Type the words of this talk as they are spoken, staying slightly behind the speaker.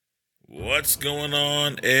What's going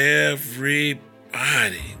on, everybody?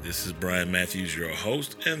 This is Brian Matthews, your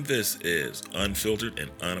host, and this is Unfiltered and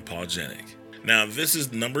Unapologetic. Now, this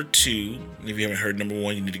is number 2. If you haven't heard number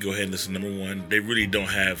 1, you need to go ahead and listen to number 1. They really don't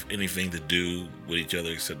have anything to do with each other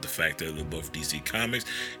except the fact that they're both DC Comics,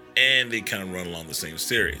 and they kind of run along the same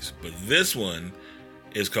series. But this one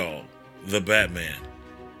is called The Batman,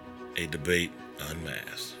 a Debate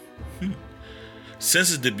Unmasked. Since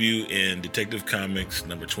his debut in Detective Comics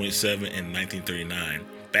number 27 in 1939,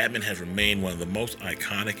 Batman has remained one of the most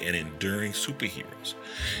iconic and enduring superheroes.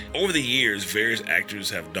 Over the years, various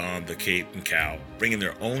actors have donned the cape and cowl, bringing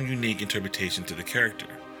their own unique interpretation to the character.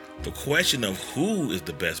 The question of who is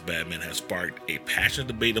the best Batman has sparked a passionate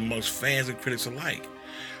debate amongst fans and critics alike.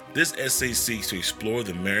 This essay seeks to explore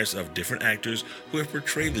the merits of different actors who have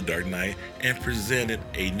portrayed the Dark Knight and presented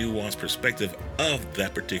a nuanced perspective of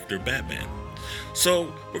that particular Batman.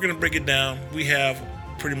 So we're going to break it down. We have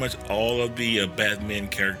pretty much all of the Batman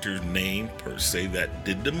characters named per se that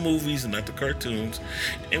did the movies and not the cartoons.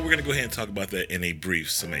 And we're going to go ahead and talk about that in a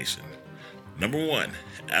brief summation. Number 1,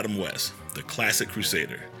 Adam West, the classic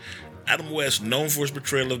Crusader. Adam West, known for his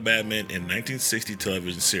portrayal of Batman in 1960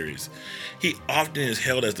 television series. He often is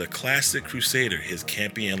hailed as the classic Crusader. His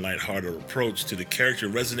campy and lighthearted approach to the character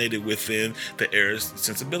resonated within the era's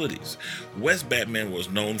sensibilities. West's Batman was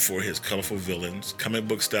known for his colorful villains, comic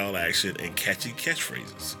book style action, and catchy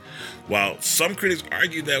catchphrases. While some critics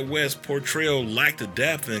argue that West's portrayal lacked the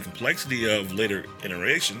depth and complexity of later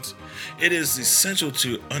iterations, it is essential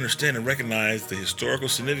to understand and recognize the historical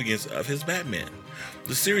significance of his Batman.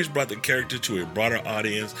 The series brought the character to a broader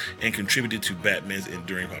audience and contributed to Batman's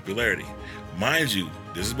enduring popularity. Mind you,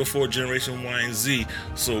 this is before Generation Y and Z,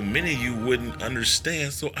 so many of you wouldn't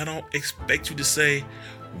understand, so I don't expect you to say,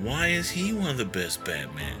 why is he one of the best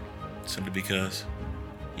Batman? Simply because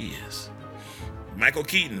he is. Michael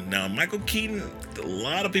Keaton. Now, Michael Keaton, a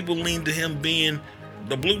lot of people lean to him being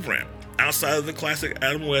the blueprint, outside of the classic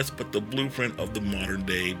Adam West, but the blueprint of the modern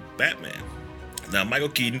day Batman. Now, Michael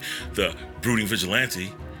Keaton, the brooding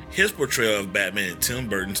vigilante, his portrayal of Batman in Tim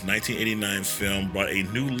Burton's 1989 film brought a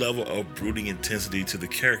new level of brooding intensity to the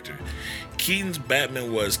character. Keaton's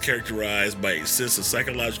Batman was characterized by a sense of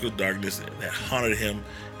psychological darkness that haunted him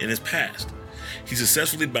in his past. He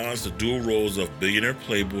successfully balanced the dual roles of billionaire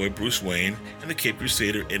playboy Bruce Wayne and the Caped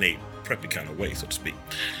Crusader in a preppy kind of way, so to speak.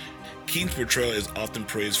 Keaton's portrayal is often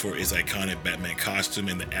praised for his iconic Batman costume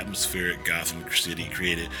and the atmospheric Gotham City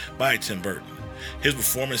created by Tim Burton. His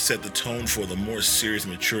performance set the tone for the more serious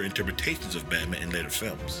and mature interpretations of Batman in later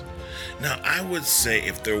films. Now, I would say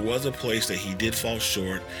if there was a place that he did fall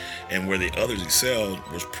short and where the others excelled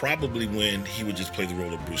was probably when he would just play the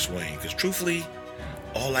role of Bruce Wayne. Because truthfully,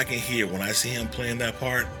 all I can hear when I see him playing that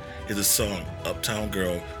part is the song Uptown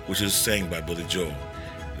Girl, which is sang by Billy Joel.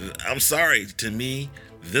 I'm sorry, to me,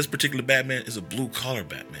 this particular Batman is a blue-collar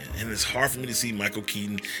Batman, and it's hard for me to see Michael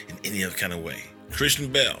Keaton in any other kind of way.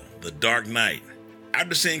 Christian Bale, The Dark Knight.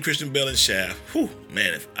 After seeing Christian Bale in Shaft,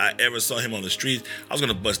 man, if I ever saw him on the streets, I was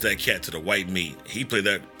going to bust that cat to the white meat. He played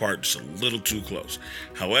that part just a little too close.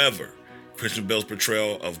 However, Christian Bale's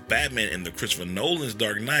portrayal of Batman in the Christopher Nolan's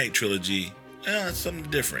Dark Knight trilogy, it's something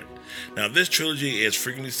different. Now, this trilogy is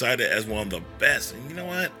frequently cited as one of the best, and you know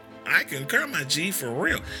what? I concur, my G, for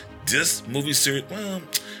real. This movie series, well,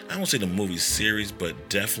 I won't say the movie series, but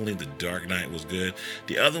definitely The Dark Knight was good.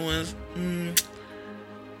 The other ones,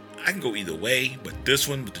 I can go either way, but this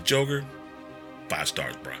one with the Joker, 5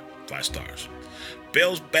 stars, bro. 5 stars.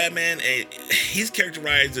 Bale's Batman, he's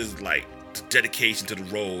characterized as like the dedication to the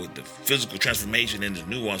role, the physical transformation, and the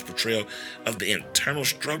nuanced portrayal of the internal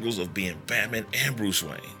struggles of being Batman and Bruce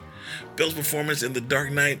Wayne. Bale's performance in The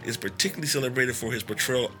Dark Knight is particularly celebrated for his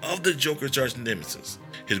portrayal of the Joker's arch nemesis.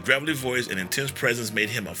 His gravelly voice and intense presence made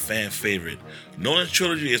him a fan favorite. Nolan's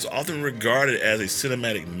trilogy is often regarded as a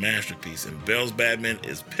cinematic masterpiece, and Bale's Batman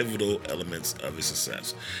is pivotal elements of his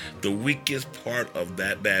success. The weakest part of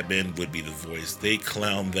that Batman would be the voice. They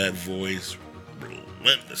clown that voice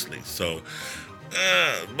relentlessly. So,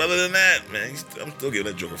 other than that, man, I'm still giving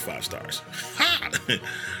that Joker 5 stars.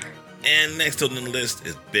 And next on the list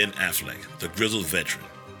is Ben Affleck, the grizzled veteran.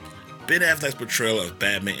 Ben Affleck's portrayal of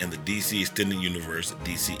Batman in the DC Extended Universe,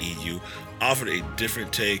 DCEU, offered a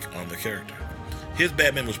different take on the character. His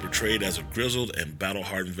Batman was portrayed as a grizzled and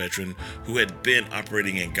battle-hardened veteran who had been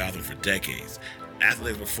operating in Gotham for decades.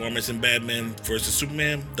 Affleck's performance in Batman vs.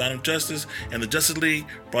 Superman, Dawn of Justice, and the Justice League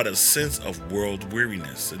brought a sense of world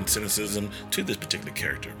weariness and cynicism to this particular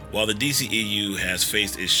character. While the DCEU has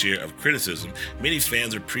faced its share of criticism, many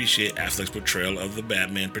fans appreciate Affleck's portrayal of the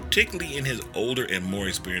Batman, particularly in his older and more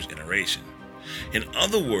experienced iteration. In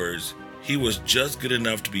other words, he was just good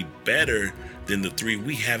enough to be better than the three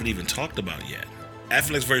we haven't even talked about yet.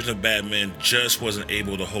 Affleck's version of Batman just wasn't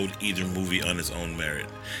able to hold either movie on its own merit.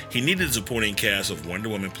 He needed a supporting cast of Wonder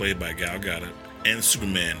Woman played by Gal Gadot and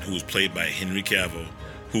Superman, who was played by Henry Cavill,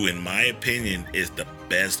 who in my opinion is the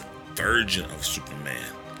best version of Superman.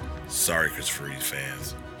 Sorry, Christopher Reeve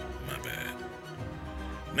fans. My bad.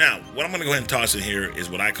 Now, what I'm going to go ahead and toss in here is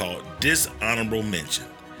what I call dishonorable mention.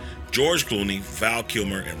 George Clooney, Val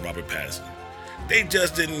Kilmer, and Robert Pattinson. They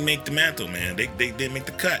just didn't make the mantle, man. They didn't make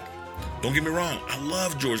the cut. Don't get me wrong, I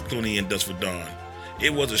love George Clooney in Dusk for Dawn.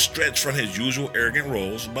 It was a stretch from his usual arrogant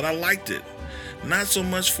roles, but I liked it. Not so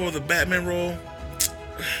much for the Batman role.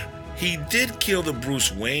 He did kill the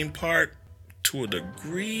Bruce Wayne part to a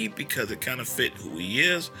degree because it kind of fit who he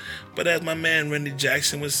is, but as my man Randy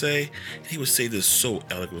Jackson would say, and he would say this so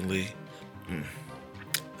eloquently,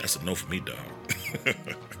 that's a no for me, dog.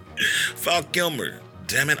 Val Kilmer,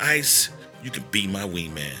 damn it, Ice, you can be my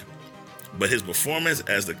wingman. But his performance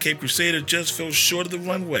as the Cape Crusader just fell short of the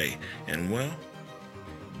runway. And well,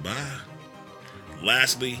 bye.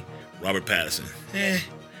 Lastly, Robert Pattinson.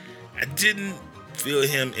 I didn't feel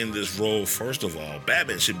him in this role. First of all,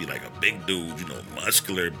 Batman should be like a big dude,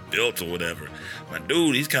 muscular, built or whatever. My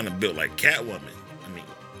dude, he's kind of built like Catwoman. I mean,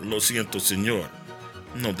 lo siento, senor.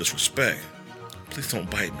 No disrespect. Please don't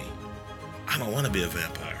bite me. I don't want to be a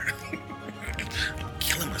vampire. I'm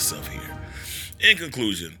killing myself here. In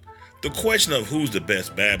conclusion, the question of who's the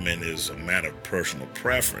best Batman is a matter of personal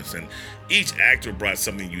preference, and each actor brought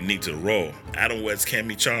something unique to the role. Adam West's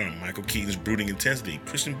canny charm, Michael Keaton's brooding intensity,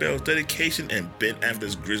 Christian Bale's dedication, and Ben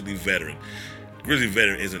Affleck's grizzly veteran. Grizzly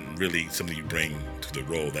veteran isn't really something you bring to the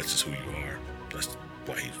role, that's just who you are. That's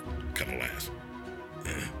why he's kind of last.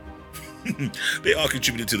 They all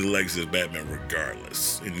contributed to the legacy of Batman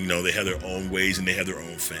regardless. And they have their own ways and they have their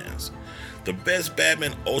own fans. The best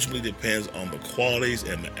Batman ultimately depends on the qualities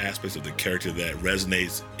and the aspects of the character that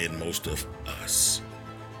resonates in most of us,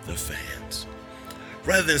 the fans.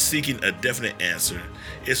 Rather than seeking a definite answer,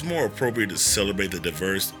 it's more appropriate to celebrate the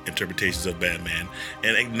diverse interpretations of Batman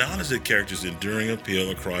and acknowledge the character's enduring appeal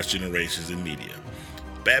across generations in media.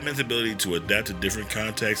 Batman's ability to adapt to different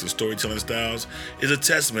contexts and storytelling styles is a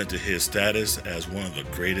testament to his status as one of the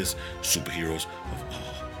greatest superheroes of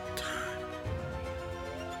all